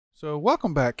So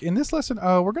welcome back. In this lesson,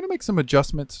 we're going to make some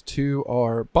adjustments to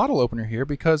our bottle opener here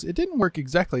because it didn't work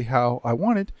exactly how I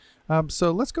wanted.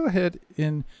 So let's go ahead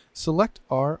and select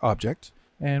our object,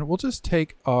 and we'll just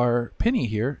take our penny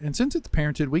here. And since it's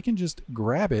parented, we can just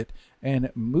grab it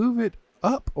and move it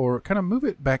up, or kind of move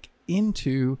it back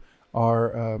into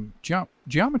our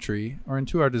geometry, or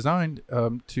into our design,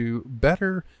 to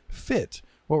better fit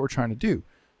what we're trying to do.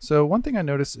 So one thing I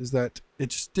noticed is that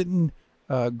it just didn't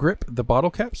grip the bottle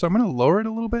cap, so I'm going to lower it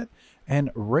a little bit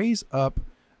and raise up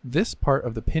this part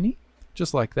of the penny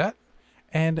just like that,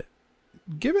 and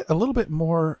give it a little bit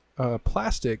more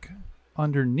plastic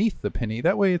underneath the penny.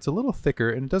 That way it's a little thicker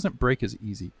and it doesn't break as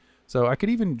easy. So I could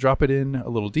even drop it in a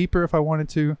little deeper if I wanted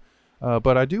to,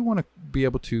 but I do want to be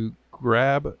able to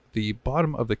grab the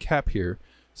bottom of the cap here.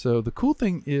 So the cool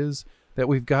thing is that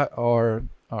we've got our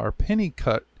penny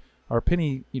cut, our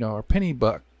penny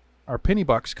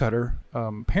box cutter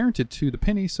parented to the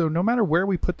penny, so no matter where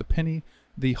we put the penny,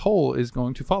 the hole is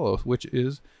going to follow, which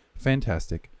is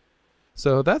fantastic.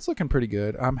 So that's looking pretty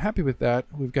good. I'm happy with that.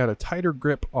 We've got a tighter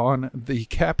grip on the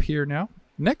cap here now.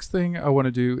 Next thing I want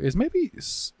to do is maybe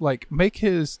like make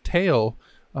his tail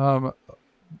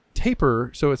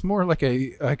taper so it's more like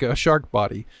a shark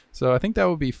body. So I think that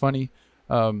would be funny.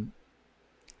 The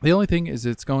only thing is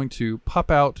it's going to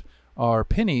pop out our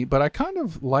penny, but I kind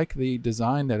of like the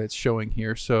design that it's showing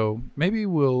here, so maybe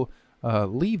we'll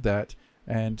leave that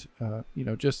and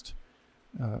just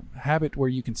have it where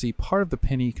you can see part of the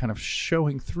penny kind of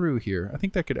showing through here. I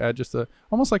think that could add just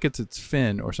almost like it's its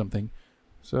fin or something.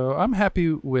 So I'm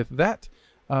happy with that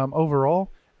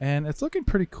overall, and it's looking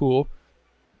pretty cool.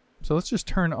 So let's just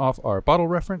turn off our bottle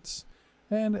reference,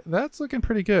 and that's looking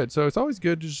pretty good. So it's always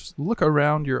good to just look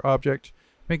around your object,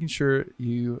 making sure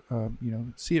you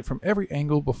see it from every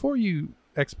angle before you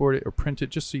export it or print it,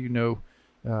 just so you know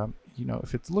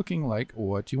if it's looking like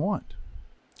what you want.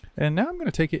 And now I'm going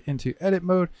to take it into edit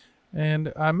mode,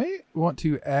 and I may want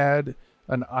to add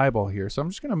an eyeball here. So I'm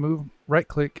just going to move right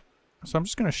click. So I'm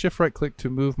just going to shift right click to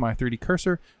move my 3D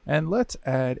cursor, and let's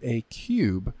add a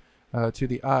cube to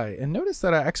the eye. And notice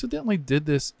that I accidentally did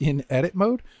this in edit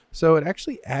mode, so it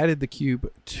actually added the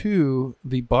cube to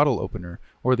the bottle opener,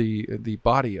 or the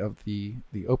body of the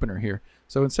opener here.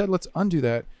 So instead, let's undo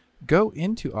that, go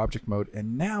into object mode,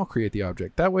 and now create the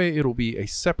object. That way it'll be a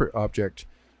separate object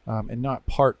and not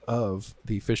part of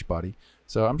the fish body.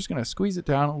 So I'm just going to squeeze it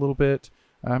down a little bit.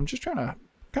 I'm just trying to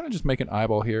kind of just make an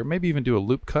eyeball here, maybe even do a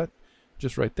loop cut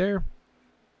just right there.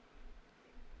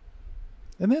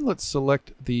 And then let's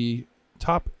select the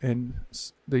top and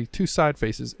the two side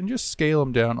faces and just scale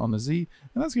them down on the Z,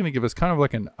 and that's going to give us kind of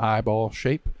like an eyeball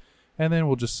shape. And then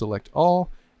we'll just select all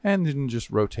and then just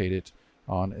rotate it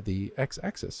on the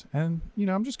x-axis. And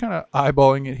I'm just kind of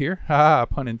eyeballing it here,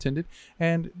 pun intended.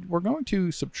 And we're going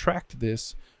to subtract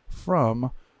this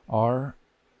from our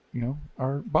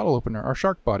bottle opener, our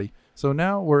shark body. So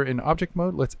now we're in object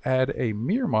mode. Let's add a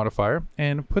mirror modifier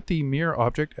and put the mirror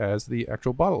object as the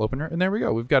actual bottle opener. And there we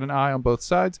go. We've got an eye on both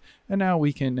sides. And now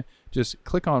we can just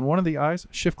click on one of the eyes,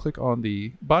 shift click on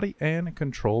the body, and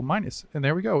control minus. And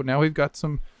there we go. Now we've got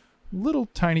some little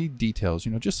tiny details,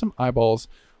 just some eyeballs,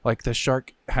 like the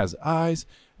shark has eyes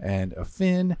and a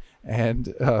fin and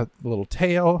a little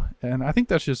tail. And I think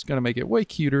that's just going to make it way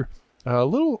cuter. A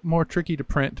little more tricky to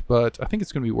print, but I think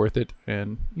it's going to be worth it.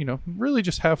 And, really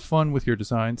just have fun with your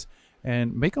designs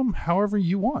and make them however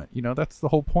you want. That's the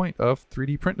whole point of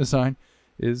 3D print design,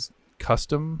 is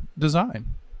custom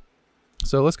design.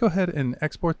 So let's go ahead and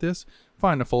export this.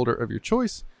 Find a folder of your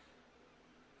choice,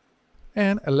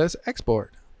 and let's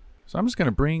export. So I'm just going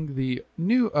to bring the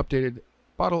new updated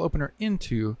bottle opener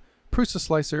into Prusa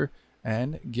Slicer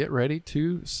and get ready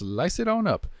to slice it on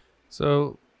up.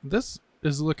 So this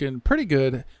is looking pretty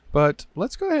good, but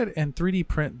let's go ahead and 3D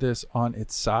print this on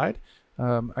its side.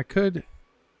 I could,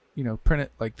 print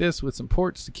it like this with some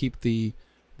ports to keep the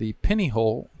penny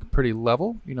hole pretty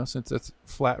level, since it's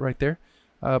flat right there.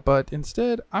 But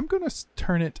instead, I'm going to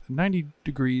turn it 90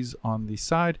 degrees on the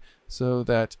side so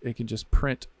that it can just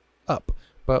print up.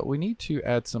 But we need to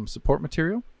add some support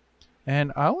material.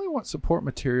 And I only want support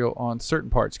material on certain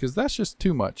parts because that's just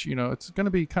too much. It's going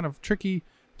to be kind of tricky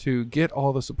to get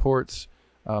all the supports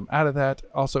out of that.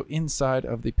 Also, inside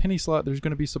of the penny slot, there's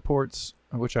going to be supports,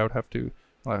 which I would have to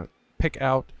pick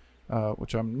out,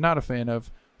 which I'm not a fan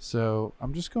of. So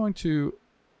I'm just going to,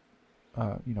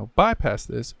 bypass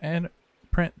this and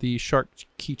print the shark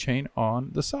keychain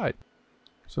on the side.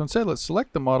 So instead, let's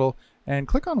select the model and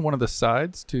click on one of the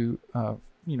sides to,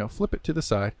 flip it to the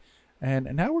side. And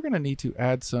now we're going to need to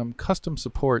add some custom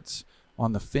supports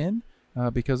on the fin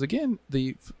because, again,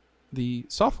 the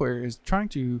software is trying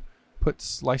to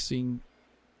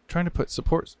trying to put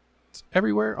supports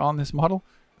everywhere on this model.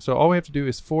 So all we have to do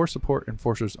is for support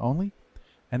enforcers only,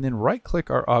 and then right click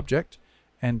our object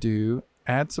and do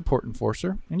add support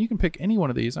enforcer. And you can pick any one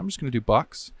of these. I'm just going to do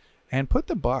box and put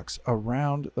the box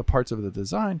around the parts of the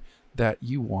design that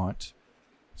you want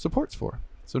supports for.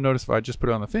 So notice if I just put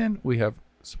it on the fin, we have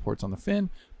supports on the fin,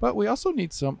 but we also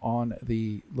need some on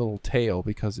the little tail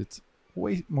because it's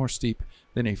way more steep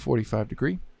than a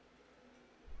 45°.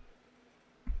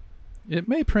 It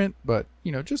may print, but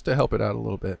just to help it out a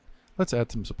little bit, let's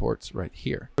add some supports right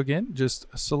here. Again, just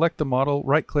select the model,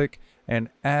 right click, and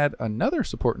add another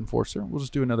support enforcer. We'll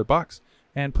just do another box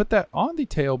and put that on the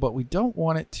tail, but we don't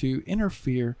want it to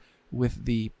interfere with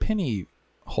the penny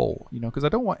hole, because I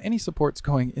don't want any supports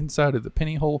going inside of the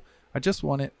penny hole. I just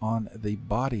want it on the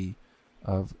body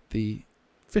of the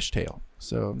fishtail.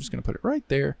 So I'm just going to put it right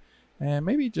there, and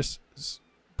maybe just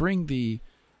bring the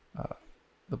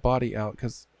body out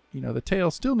because the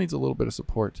tail still needs a little bit of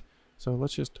support. So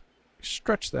let's just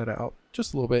stretch that out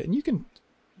just a little bit, and you can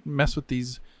mess with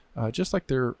these just like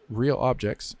they're real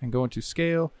objects and go into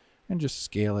scale and just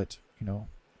scale it.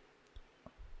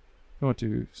 Go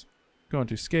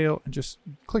into scale and just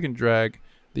click and drag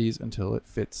these until it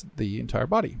fits the entire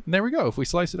body. And there we go. If we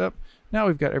slice it up, now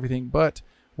we've got everything, but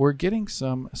we're getting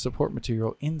some support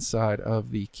material inside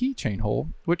of the keychain hole,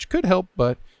 which could help,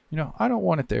 but I don't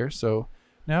want it there. So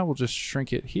now we'll just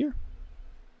shrink it here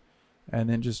and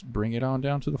then just bring it on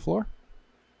down to the floor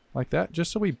like that,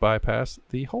 just so we bypass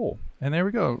the hole. And there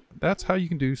we go. That's how you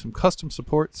can do some custom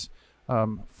supports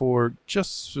for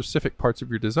just specific parts of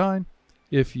your design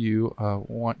if you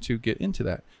want to get into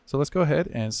that. So let's go ahead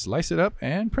and slice it up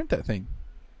and print that thing.